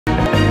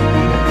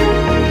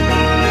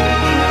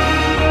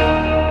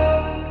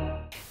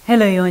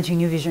Hello, you're watching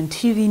New Vision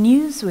TV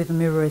News with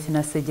me, Ruth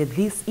Naseja.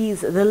 This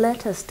is the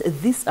latest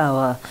this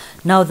hour.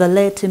 Now, the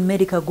late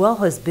Medi Kaggwa,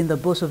 who has been the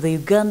boss of the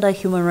Uganda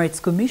Human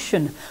Rights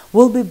Commission,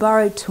 will be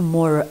buried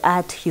tomorrow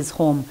at his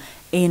home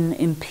in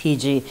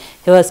Mpigi.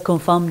 He was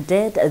confirmed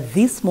dead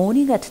this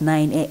morning at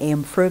 9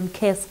 a.m. from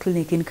Case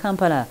Clinic in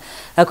Kampala.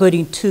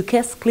 According to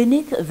Case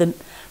Clinic, the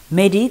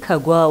Medi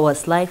Kaggwa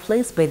was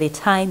lifeless by the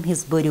time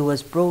his body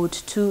was brought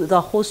to the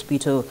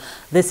hospital.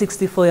 The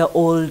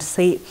 64-year-old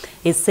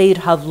is said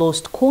to have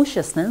lost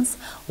consciousness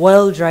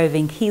while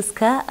driving his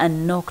car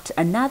and knocked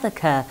another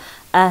car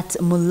at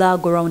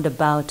Mulago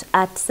roundabout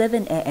at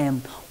 7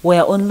 a.m.,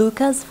 where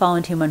onlookers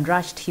found him and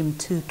rushed him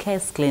to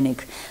Case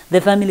Clinic.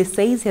 The family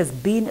says he has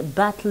been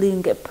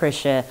battling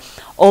pressure.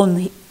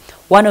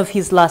 One of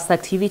his last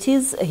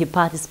activities he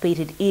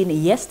participated in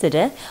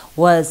yesterday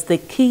was the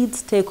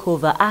Kids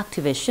Takeover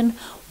activation,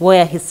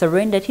 where he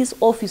surrendered his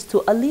office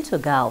to a little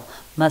girl,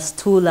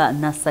 Mastula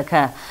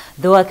Nasaka.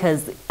 The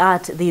workers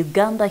at the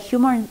Uganda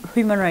Human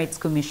Rights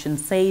Commission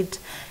said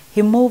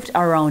he moved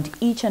around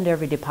each and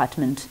every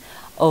department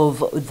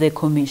of the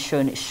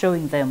commission,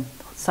 showing them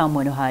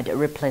someone who had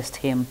replaced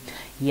him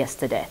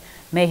yesterday.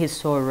 May his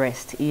soul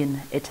rest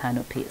in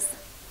eternal peace.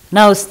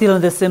 Now, still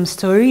on the same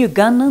story,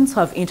 Ugandans who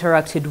have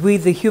interacted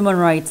with the human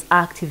rights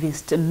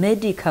activist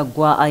Medi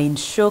Kaggwa are in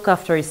shock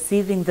after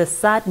receiving the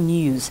sad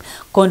news.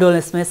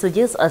 Condolence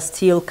messages are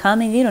still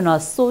coming in on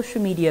our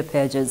social media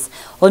pages.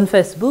 On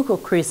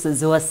Facebook, Chris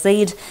Zua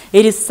said,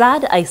 "It is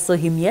sad I saw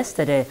him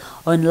yesterday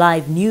on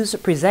live news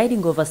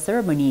presiding over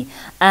ceremony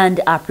and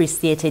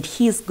appreciated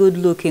his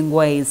good-looking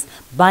ways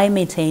by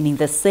maintaining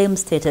the same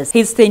status.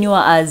 His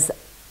tenure as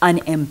an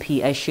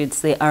MP, I should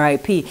say,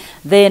 RIP.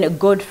 Then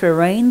Godfrey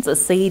Rains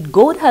said,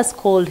 "God has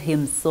called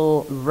him,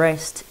 so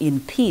rest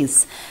in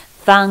peace.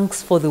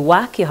 Thanks for the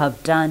work you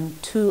have done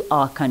to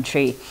our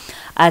country."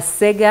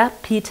 Asega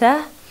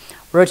Peter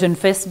wrote on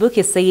Facebook,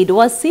 he said,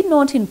 "Was he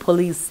not in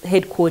police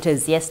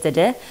headquarters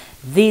yesterday?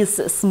 These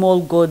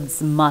small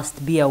gods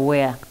must be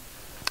aware.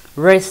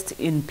 Rest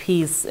in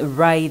peace,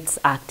 rights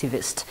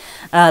activist."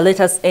 Let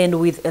us end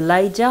with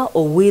Elijah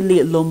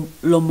Owili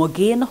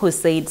Lomogin, who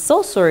said,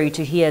 "So sorry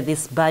to hear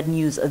this bad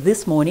news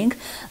this morning.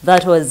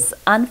 That was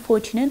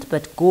unfortunate,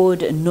 but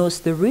God knows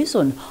the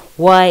reason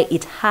why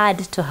it had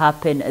to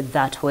happen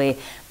that way.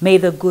 May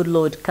the good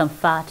Lord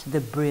comfort the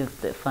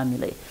bereaved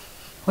family."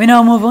 We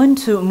now move on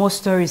to more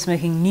stories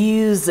making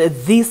news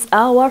this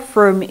hour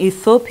from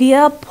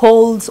Ethiopia.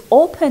 Polls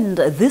opened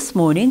this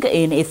morning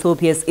in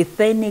Ethiopia's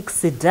ethnic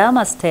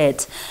Sidama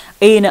state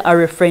in a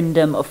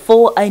referendum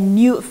for a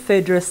new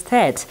federal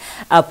state,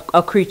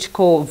 a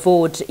critical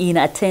vote in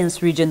a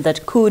tense region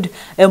that could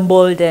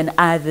embolden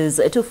others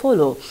to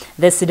follow.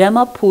 The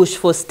Sidama push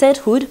for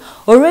statehood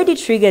already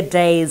triggered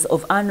days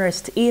of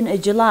unrest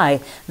in July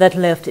that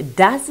left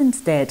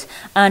dozens dead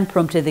and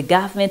prompted the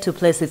government to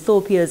place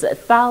Ethiopia's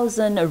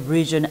 1,000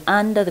 region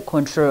under the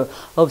control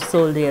of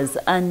soldiers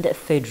and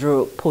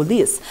federal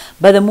police.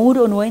 But the mood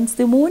on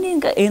Wednesday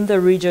morning in the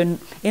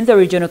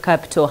regional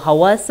capital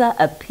Hawassa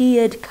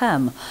appeared calm.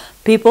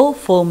 People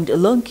formed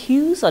long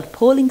queues at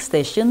polling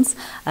stations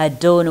at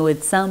dawn,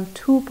 with some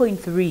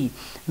 2.3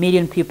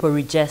 million people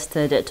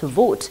registered to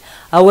vote.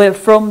 Away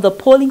from the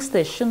polling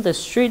station, the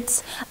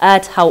streets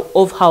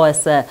of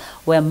Hawassa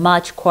were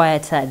much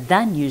quieter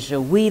than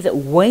usual, with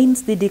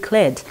Wednesday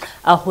declared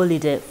a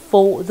holiday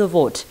for the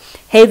vote.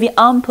 Heavy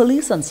armed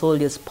police and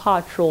soldiers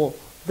patrol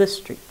the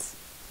streets.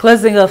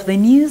 Closing off the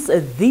news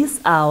this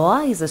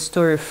hour is a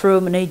story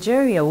from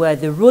Nigeria, where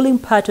the ruling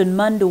party on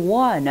Monday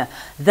won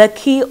the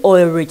key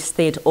oil-rich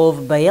state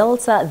of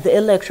Bayelsa. The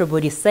electoral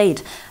body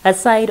said,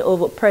 aside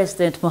of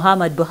President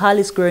Muhammad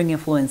Buhari's growing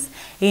influence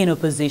in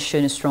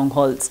opposition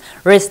strongholds.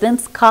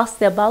 Residents cast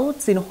their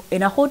ballots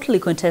in a hotly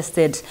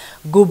contested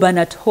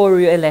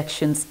gubernatorial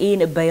elections in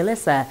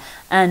Bayelsa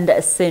and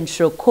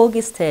Central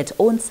Kogi State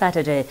on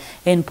Saturday,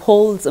 in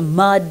polls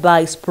marred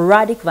by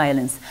sporadic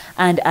violence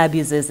and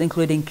abuses,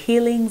 including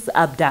killings,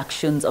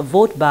 abductions,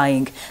 vote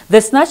buying,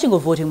 the snatching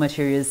of voting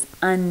materials,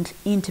 and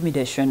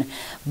intimidation.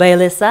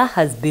 Bayelsa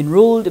has been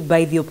ruled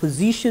by the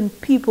opposition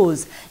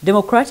People's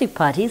Democratic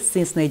Party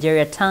since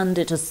Nigeria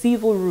turned to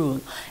civil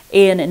rule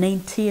in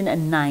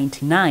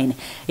 1999.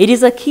 It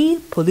is a key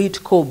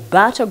political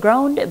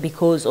battleground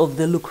because of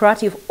the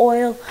lucrative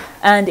oil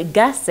and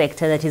gas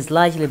sector that is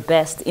largely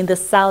based in the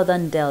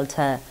southern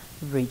Delta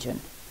region.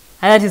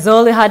 And that is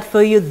all we had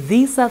for you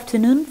this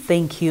afternoon.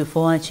 Thank you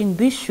for watching.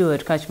 Be sure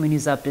to catch my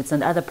news updates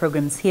and other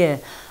programs here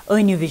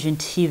on New Vision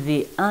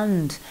TV.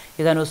 And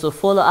you can also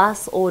follow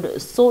us on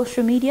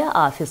social media.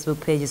 Our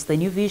Facebook page is The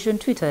New Vision.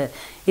 Twitter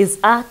is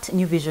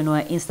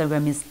 @NewVisionWire.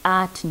 Instagram is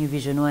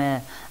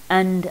 @NewVisionWire.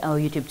 And our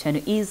YouTube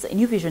channel is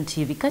New Vision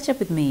TV. Catch up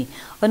with me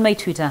on my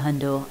Twitter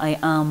handle. I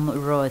am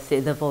Roth,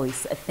 the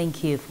voice.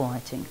 Thank you for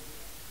watching.